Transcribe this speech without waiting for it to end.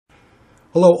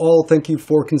Hello all, thank you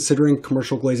for considering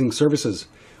commercial glazing services.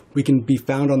 We can be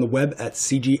found on the web at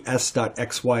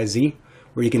cgs.xyz,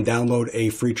 where you can download a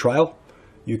free trial.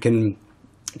 You can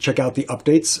check out the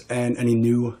updates and any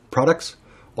new products.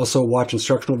 Also watch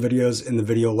instructional videos in the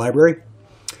video library.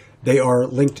 They are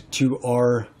linked to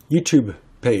our YouTube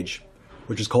page,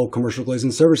 which is called Commercial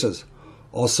Glazing Services.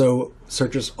 Also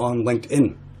search us on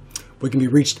LinkedIn. We can be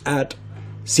reached at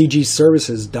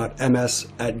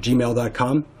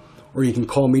cgservices.ms@gmail.com, or you can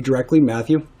call me directly,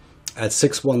 Matthew, at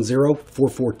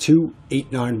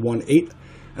 610-442-8918,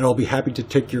 and I'll be happy to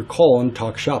take your call and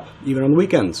talk shop, even on the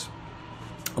weekends.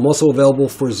 I'm also available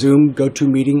for Zoom,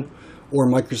 GoToMeeting,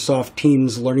 or Microsoft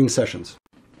Teams learning sessions.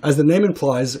 As the name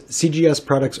implies, CGS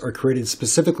products are created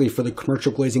specifically for the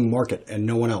commercial glazing market and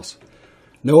no one else.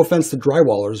 No offense to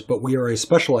drywallers, but we are a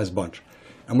specialized bunch,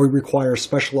 and we require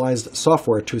specialized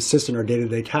software to assist in our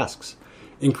day-to-day tasks,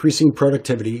 increasing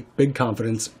productivity, big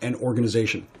confidence, and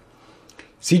organization.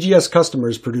 CGS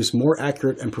customers produce more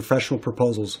accurate and professional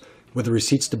proposals with the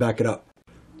receipts to back it up.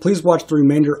 Please watch the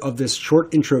remainder of this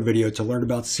short intro video to learn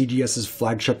about CGS's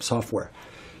flagship software.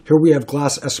 Here we have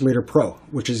Glass Estimator Pro,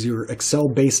 which is your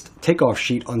Excel-based takeoff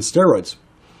sheet on steroids.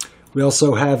 We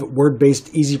also have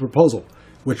Word-based Easy Proposal,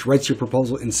 which writes your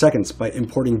proposal in seconds by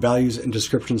importing values and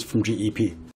descriptions from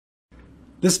GEP.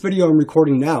 This video I'm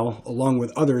recording now, along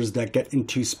with others that get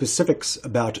into specifics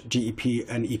about GEP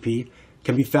and EP,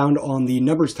 can be found on the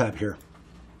Numbers tab here.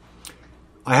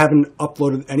 I haven't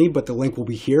uploaded any, but the link will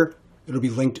be here. It'll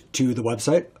be linked to the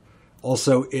website.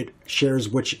 Also, it shares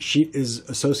which sheet is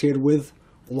associated with,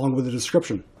 along with the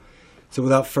description. So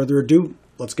without further ado,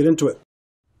 let's get into it.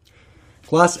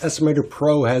 Glass Estimator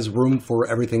Pro has room for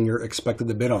everything you're expected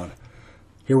to bid on.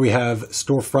 Here we have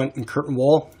storefront and curtain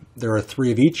wall. There are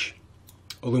 3 of each.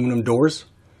 Aluminum doors,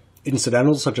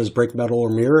 incidentals such as brake metal or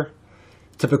mirror,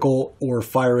 typical or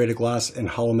fire-rated glass and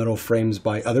hollow metal frames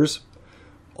by others,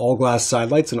 all glass side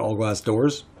lights and all glass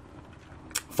doors,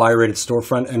 fire-rated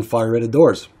storefront and fire-rated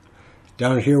doors.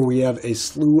 Down here we have a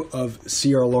slew of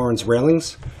C.R. Laurens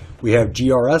railings. We have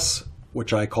GRS,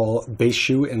 which I call base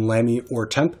shoe in Lamy or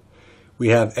temp. We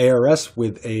have ARS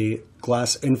with a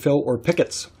glass infill or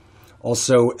pickets.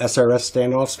 Also SRS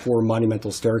standoffs for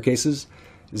monumental staircases,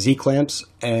 Z-clamps,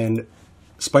 and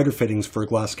spider fittings for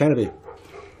glass canopy.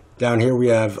 Down here we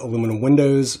have aluminum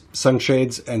windows,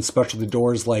 sunshades, and specialty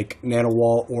doors like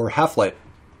nano-wall or half-light.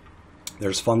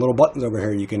 There's fun little buttons over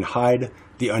here. You can hide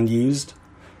the unused,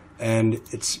 and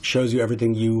it shows you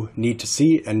everything you need to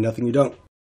see and nothing you don't.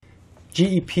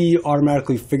 GEP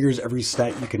automatically figures every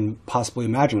stat you can possibly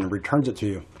imagine and returns it to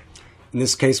you. In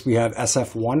this case, we have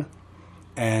SF1,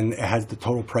 and it has the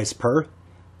total price per.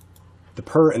 The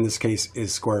per in this case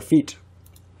is square feet.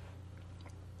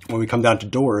 When we come down to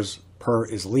doors, per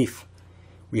is leaf.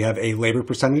 We have a labor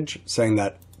percentage saying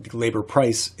that the labor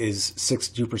price is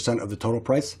 62% of the total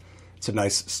price. It's a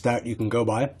nice stat you can go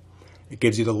by. It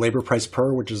gives you the labor price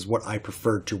per, which is what I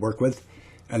prefer to work with,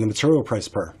 and the material price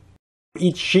per.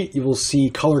 Each sheet you will see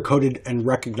color-coded and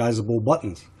recognizable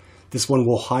buttons. This one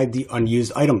will hide the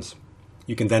unused items.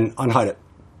 You can then unhide it.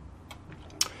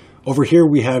 Over here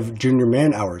we have junior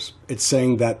man hours. It's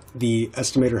saying that the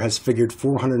estimator has figured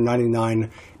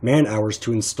 499 man hours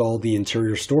to install the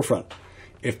interior storefront.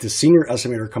 If the senior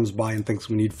estimator comes by and thinks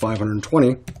we need 520,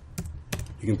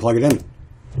 you can plug it in.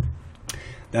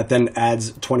 That then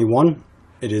adds 21.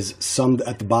 It is summed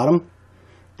at the bottom.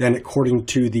 Then according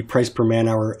to the price per man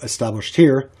hour established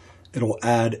here, it'll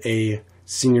add a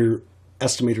senior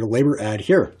estimator labor add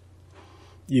here.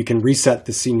 You can reset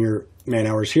the senior man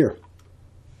hours here,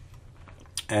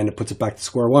 and it puts it back to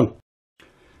square one.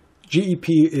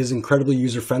 GEP is incredibly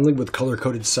user-friendly with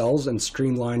color-coded cells and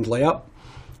streamlined layout,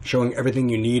 showing everything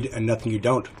you need and nothing you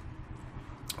don't.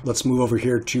 Let's move over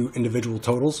here to individual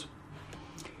totals.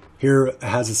 Here it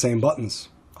has the same buttons,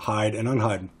 hide and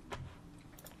unhide.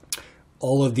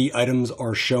 All of the items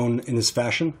are shown in this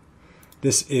fashion.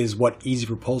 This is what Easy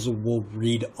Proposal will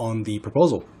read on the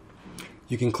proposal.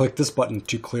 You can click this button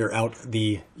to clear out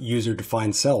the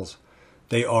user-defined cells.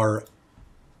 They are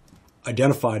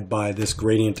identified by this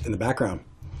gradient in the background.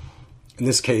 In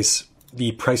this case,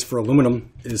 the price for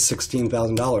aluminum is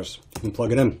 $16,000. You can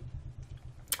plug it in.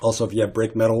 Also, if you have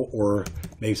brake metal or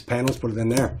MAPES panels, put it in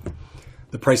there.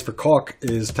 The price for caulk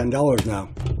is $10 now.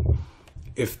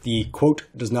 If the quote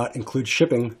does not include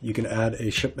shipping, you can add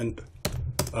a shipment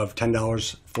of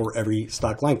 $10 for every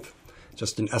stock length.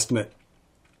 Just an estimate.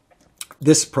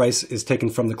 This price is taken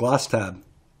from the glass tab,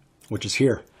 which is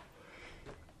here.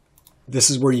 This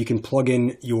is where you can plug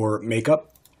in your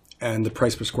makeup and the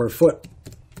price per square foot.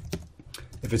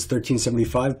 If it's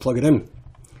 $13.75, plug it in.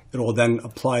 It will then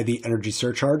apply the energy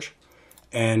surcharge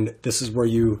and this is where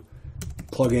you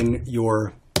plug in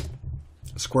your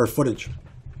square footage.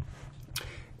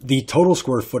 The total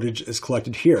square footage is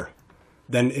collected here.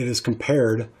 Then it is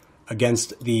compared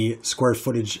against the square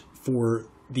footage for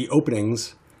the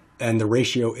openings, and the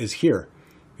ratio is here.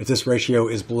 If this ratio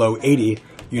is below 80,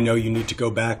 you know you need to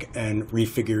go back and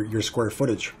refigure your square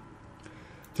footage.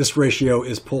 This ratio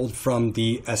is pulled from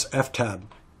the SF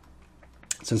tab.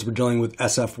 Since we're dealing with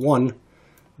SF1,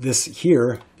 this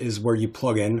here is where you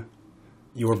plug in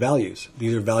your values.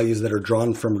 These are values that are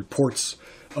drawn from reports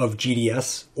of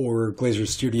GDS or Glazer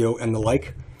Studio and the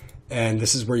like, and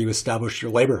this is where you establish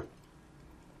your labor.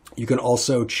 You can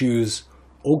also choose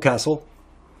Oldcastle,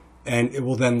 and it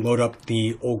will then load up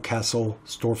the Oldcastle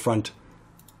storefront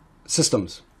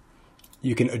systems.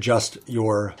 You can adjust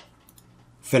your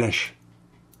finish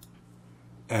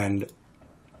and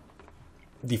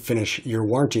the finish year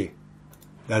warranty.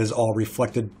 That is all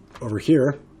reflected over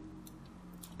here,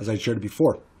 as I showed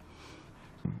before.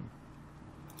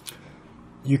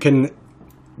 You can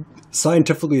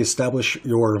scientifically establish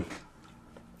your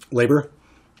labor.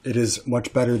 It is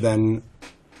much better than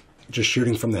just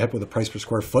shooting from the hip with a price per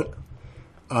square foot.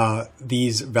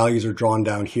 These values are drawn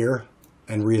down here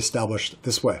and reestablished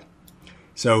this way.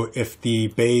 So if the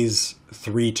bays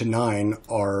 3 to 9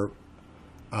 are,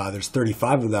 there's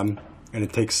 35 of them, and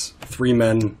it takes 3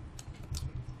 men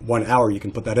 1 hour, you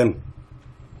can put that in.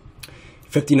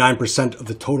 59% of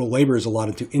the total labor is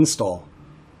allotted to install.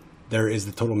 There is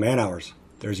the total man hours.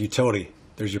 There's utility.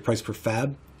 There's your price per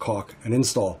fab, caulk, and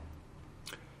install.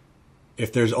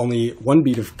 If there's only 1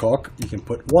 bead of caulk, you can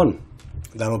put 1.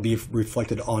 That'll be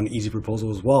reflected on Easy Proposal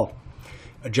as well.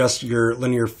 Adjust your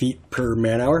linear feet per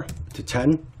man hour to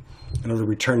 10 in order to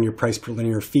return your price per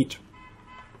linear feet.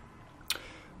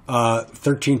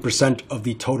 13% of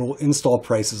the total install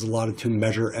price is allotted to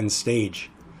measure and stage.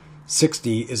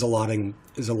 60 is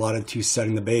allotted to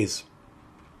setting the bays.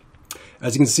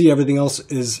 As you can see, everything else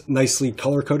is nicely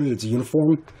color-coded. It's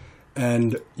uniform,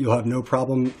 and you'll have no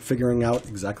problem figuring out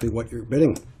exactly what you're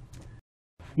bidding.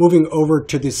 Moving over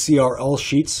to the CRL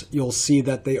sheets, you'll see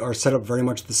that they are set up very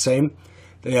much the same.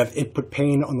 They have input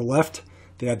pane on the left.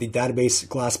 They have the database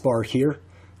glass bar here,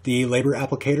 the labor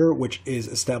applicator, which is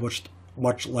established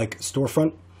much like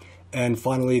storefront, and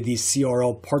finally the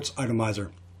CRL parts itemizer.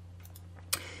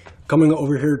 Coming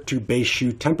over here to base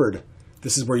shoe tempered,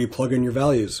 this is where you plug in your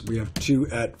values. We have 2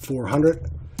 at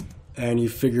 400, and you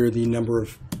figure the number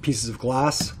of pieces of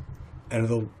glass, and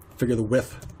it'll figure the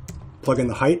width. Plug in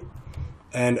the height,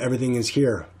 and everything is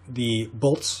here. The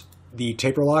bolts, the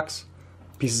taper locks,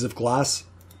 pieces of glass,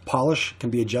 polish can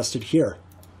be adjusted here.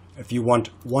 If you want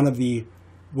one of the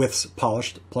widths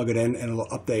polished, plug it in and it'll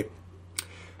update.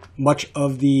 Much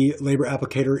of the labor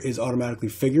applicator is automatically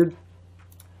figured.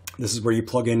 This is where you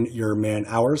plug in your man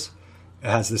hours. It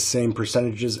has the same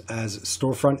percentages as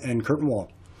storefront and curtain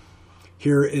wall.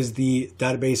 Here is the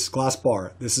database glass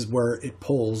bar. This is where it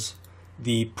pulls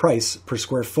the price per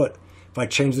square foot. If I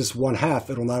change this 1/2,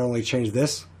 it'll not only change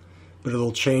this, but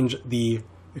it'll change the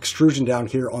extrusion down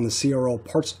here on the CRL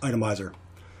parts itemizer.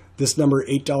 This number,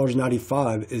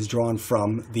 $8.95, is drawn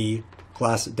from the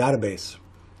glass database.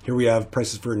 Here we have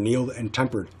prices for annealed and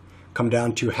tempered. Come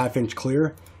down to 1/2 inch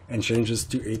clear and changes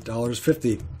to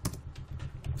 $8.50.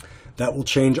 That will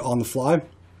change on the fly.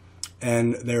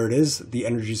 And there it is. The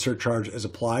energy surcharge is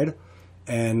applied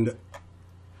and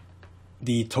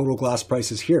the total glass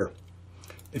price is here.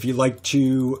 If you'd like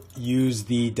to use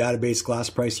the database glass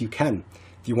price, you can.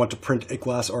 If you want to print a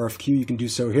glass RFQ, you can do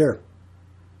so here.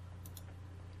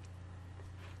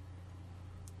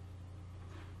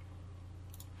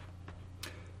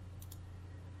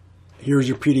 Here's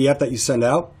your PDF that you send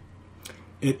out.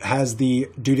 It has the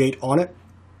due date on it.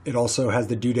 It also has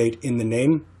the due date in the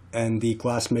name and the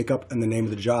glass makeup and the name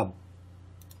of the job.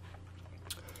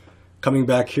 Coming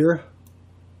back here,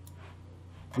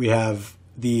 we have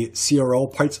the CRL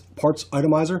parts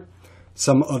itemizer.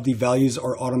 Some of the values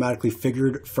are automatically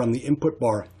figured from the input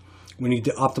bar. We need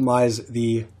to optimize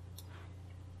the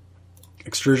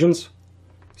extrusions.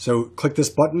 So click this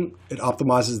button. It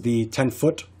optimizes the 10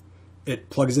 foot. It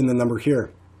plugs in the number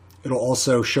here. It'll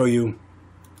also show you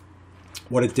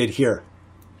what it did here.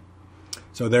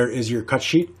 So there is your cut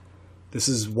sheet. This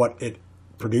is what it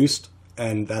produced,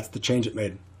 and that's the change it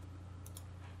made.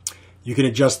 You can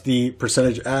adjust the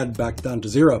percentage add back down to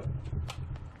 0.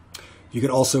 You can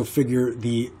also figure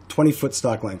the 20 foot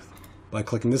stock length by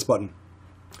clicking this button.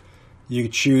 You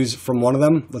can choose from one of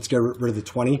them. Let's get rid of the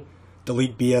 20.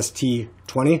 Delete BST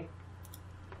 20.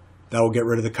 That will get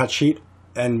rid of the cut sheet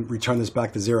and return this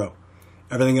back to 0.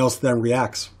 Everything else then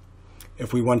reacts.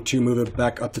 If we want to move it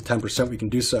back up to 10%, we can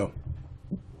do so.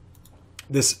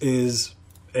 This is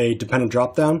a dependent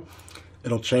dropdown.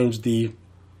 It'll change the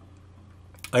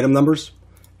item numbers,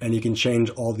 and you can change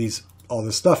all this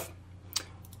stuff.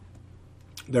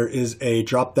 There is a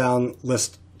drop-down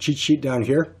list cheat sheet down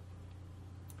here.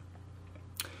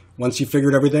 Once you've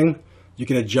figured everything, you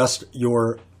can adjust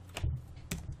your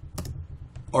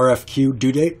RFQ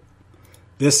due date.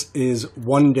 This is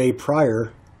 1 day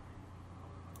prior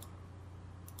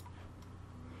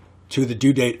to the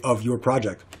due date of your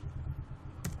project.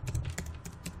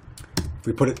 If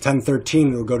we put it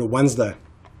 10/13, it'll go to Wednesday.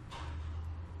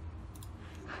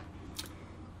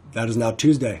 That is now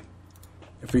Tuesday.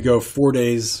 If we go 4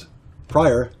 days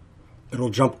prior, it'll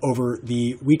jump over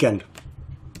the weekend.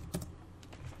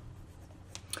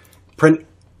 Print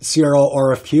CRL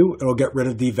RFQ, it'll get rid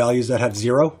of the values that have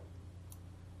 0.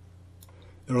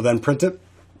 It'll then print it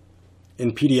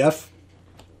in PDF.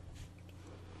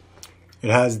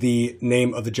 It has the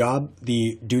name of the job,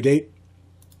 the due date.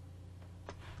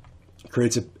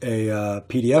 Creates a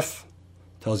PDF,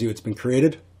 tells you it's been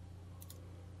created.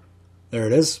 There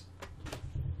it is.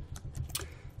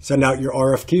 Send out your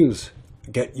RFQs,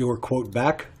 get your quote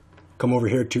back, come over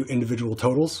here to individual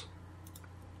totals,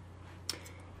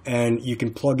 and you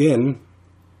can plug in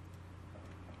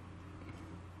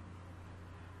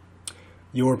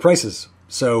your prices.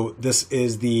 So this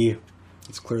is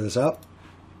let's clear this out.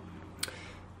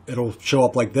 It'll show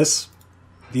up like this.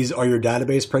 These are your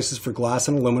database prices for glass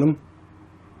and aluminum.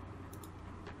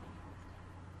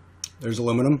 There's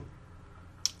aluminum,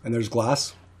 and there's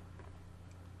glass.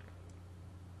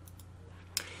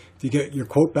 If you get your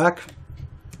quote back,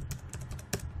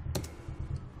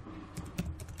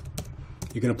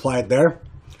 you can apply it there.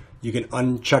 You can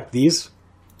uncheck these.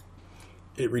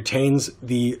 It retains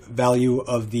the value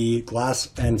of the glass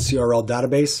and CRL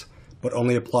database, but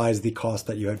only applies the cost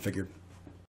that you had figured.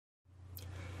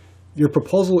 Your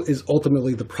proposal is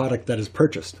ultimately the product that is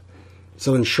purchased,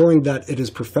 so ensuring that it is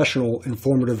professional,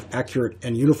 informative, accurate,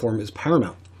 and uniform is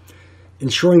paramount.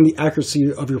 Ensuring the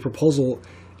accuracy of your proposal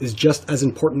is just as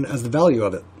important as the value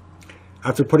of it.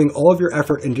 After putting all of your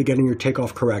effort into getting your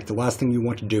takeoff correct, the last thing you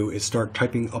want to do is start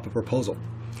typing up a proposal.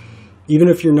 Even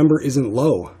if your number isn't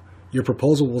low, your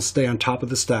proposal will stay on top of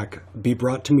the stack, be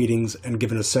brought to meetings, and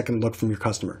given a second look from your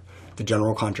customer, the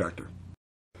general contractor.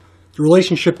 The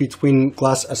relationship between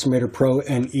Glass Estimator Pro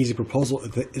and Easy Proposal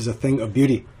is a thing of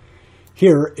beauty.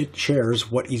 Here, it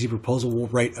shares what Easy Proposal will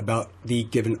write about the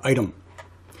given item.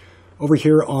 Over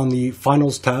here on the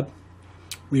Finals tab,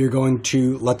 we are going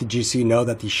to let the GC know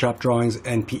that the shop drawings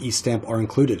and PE stamp are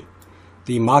included.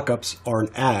 The mock-ups are an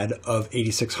add of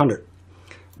 $8,600,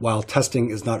 while testing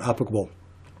is not applicable.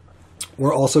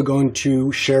 We're also going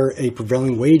to share a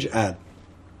prevailing wage add.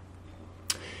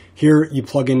 Here you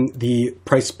plug in the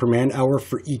price per man hour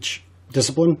for each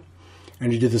discipline,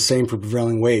 and you do the same for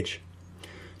prevailing wage.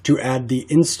 To add the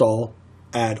install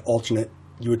add alternate,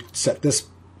 you would set this.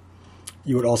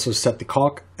 You would also set the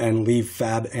caulk and leave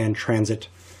fab and transit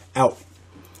out.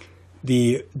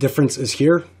 The difference is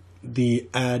here. The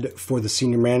add for the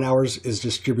senior man hours is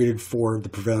distributed for the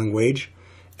prevailing wage,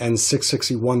 and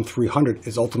 $661,300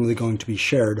 is ultimately going to be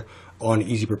shared on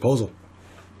Easy Proposal.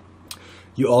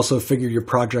 You also figure your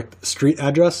project street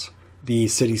address, the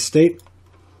city state.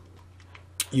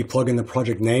 You plug in the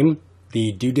project name,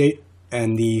 the due date,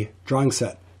 and the drawing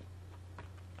set.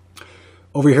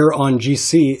 Over here on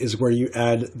GC is where you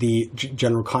add the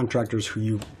general contractors who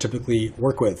you typically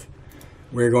work with.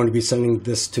 We're going to be sending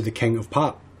this to the king of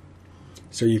pop.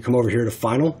 So you come over here to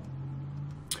Final,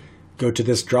 go to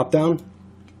this dropdown,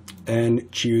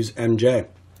 and choose MJ.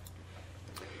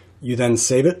 You then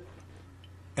save it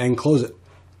and close it.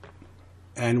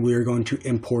 And we are going to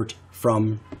import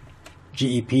from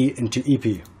GEP into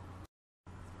EP.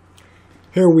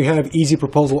 Here we have Easy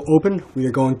Proposal open. We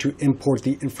are going to import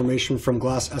the information from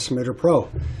Glass Estimator Pro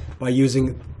by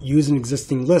using Use an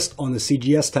Existing List on the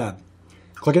CGS tab.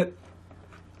 Click it,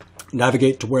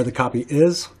 navigate to where the copy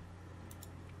is,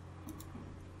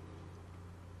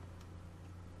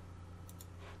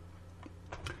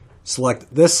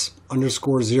 select this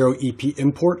 _0 EP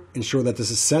import, ensure that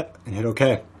this is set, and hit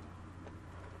OK.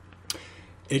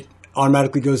 It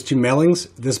automatically goes to mailings.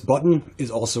 This button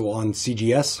is also on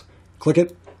CGS. Click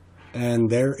it, and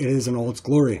there it is in all its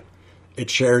glory. It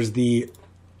shares the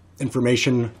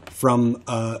information from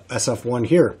SF1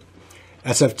 here.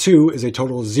 SF2 is a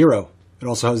total of 0. It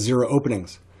also has 0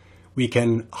 openings. We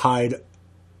can hide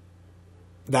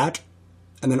that,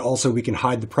 and then also we can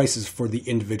hide the prices for the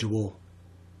individual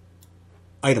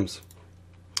items.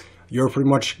 You're pretty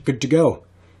much good to go.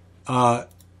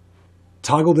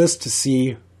 Toggle this to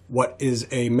see what is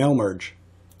a mail merge.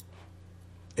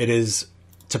 It is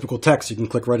typical text. You can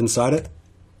click right inside it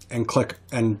and click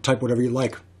and type whatever you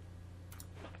like.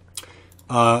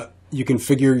 You can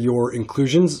figure your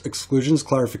inclusions, exclusions,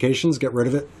 clarifications, get rid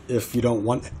of it if you don't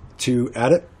want to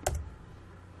add it.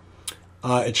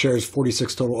 It shares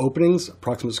 46 total openings,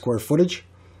 approximate square footage,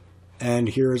 and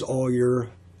here's all your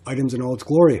items in all its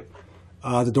glory.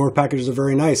 The door packages are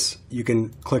very nice. You can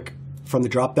click from the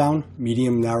drop down,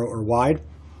 medium, narrow, or wide.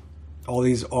 All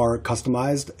these are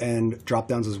customized and drop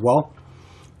downs as well.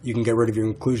 You can get rid of your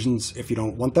inclusions if you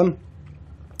don't want them.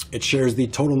 It shares the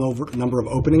total number of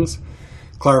openings,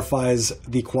 clarifies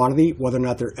the quantity, whether or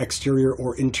not they're exterior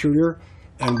or interior,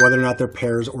 and whether or not they're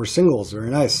pairs or singles. Very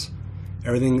nice.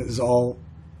 Everything is all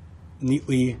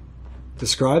neatly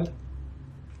described.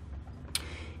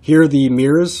 Here are the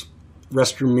mirrors,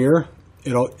 restroom mirror.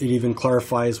 It even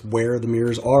clarifies where the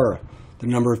mirrors are, the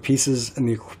number of pieces, and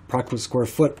the approximate square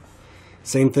foot.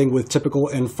 Same thing with typical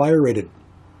and fire rated.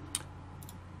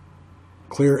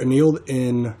 Clear annealed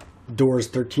in doors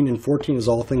 13 and 14 is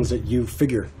all things that you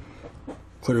figure.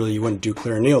 Clearly you wouldn't do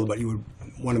clear annealed, but you would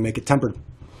want to make it tempered.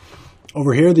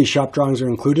 Over here, the shop drawings are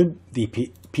included. The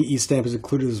PE stamp is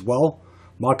included as well.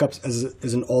 Mockups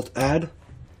is an alt add.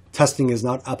 Testing is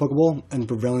not applicable, and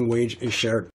prevailing wage is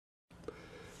shared.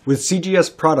 With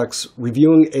CGS products,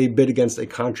 reviewing a bid against a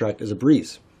contract is a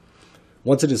breeze.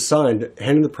 Once it is signed,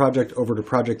 handing the project over to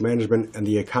project management and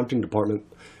the accounting department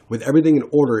with everything in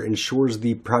order ensures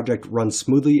the project runs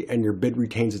smoothly and your bid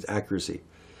retains its accuracy.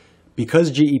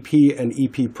 Because GEP and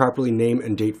EP properly name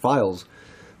and date files,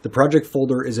 the project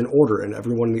folder is in order and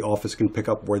everyone in the office can pick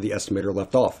up where the estimator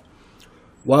left off.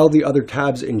 While the other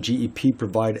tabs in GEP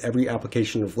provide every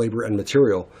application of labor and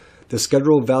material, the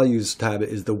Schedule of Values tab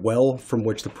is the well from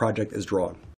which the project is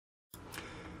drawn.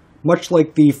 Much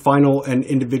like the final and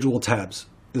individual tabs,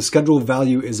 the Schedule of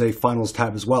Value is a finals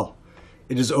tab as well.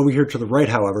 It is over here to the right,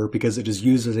 however, because it is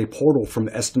used as a portal from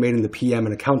estimating the PM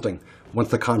and accounting once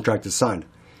the contract is signed.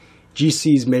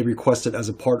 GCs may request it as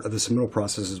a part of the submittal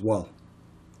process as well.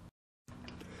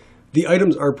 The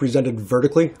items are presented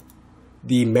vertically.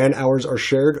 The man hours are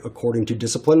shared according to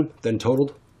discipline, then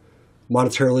totaled.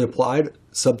 Monetarily applied,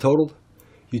 subtotaled.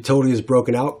 Utility is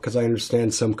broken out because I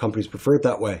understand some companies prefer it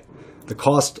that way. The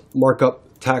cost, markup,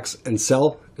 tax, and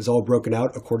sell is all broken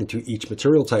out according to each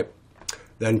material type.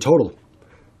 Then totaled.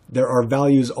 There are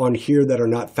values on here that are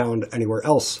not found anywhere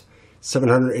else.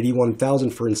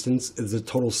 $781,000, for instance, is the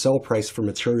total sell price for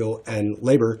material and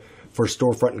labor for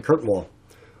storefront and curtain wall.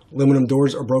 Aluminum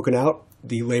doors are broken out.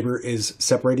 The labor is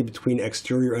separated between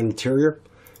exterior and interior.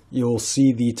 You'll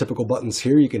see the typical buttons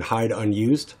here. You can hide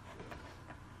unused.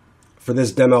 For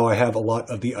this demo, I have a lot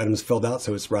of the items filled out,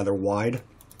 so it's rather wide.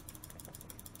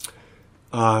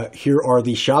 Here are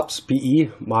the shops,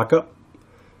 PE, mockup,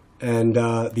 and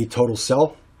the total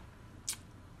sell.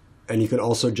 And you can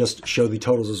also just show the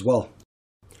totals as well.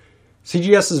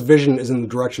 CGS's vision is in the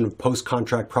direction of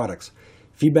post-contract products.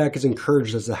 Feedback is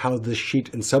encouraged as to how this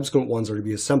sheet and subsequent ones are to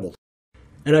be assembled.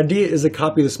 An idea is to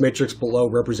copy this matrix below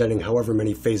representing however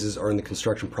many phases are in the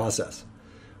construction process.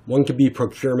 One could be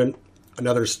procurement,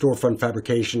 another storefront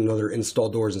fabrication, another install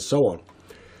doors, and so on.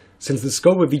 Since the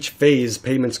scope of each phase,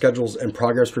 payment schedules, and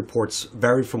progress reports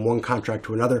vary from one contract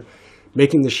to another,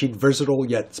 making the sheet versatile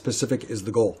yet specific is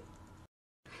the goal.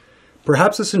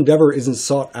 Perhaps this endeavor isn't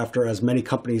sought after as many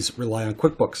companies rely on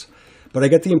QuickBooks, but I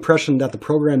get the impression that the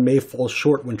program may fall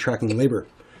short when tracking labor.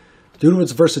 Due to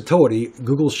its versatility,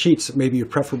 Google Sheets may be a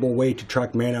preferable way to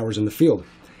track man-hours in the field.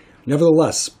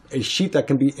 Nevertheless, a sheet that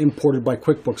can be imported by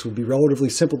QuickBooks would be relatively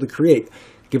simple to create,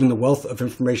 given the wealth of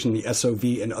information the SOV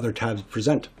and other tabs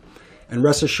present. And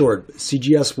rest assured,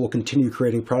 CGS will continue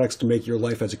creating products to make your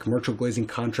life as a commercial glazing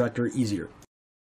contractor easier.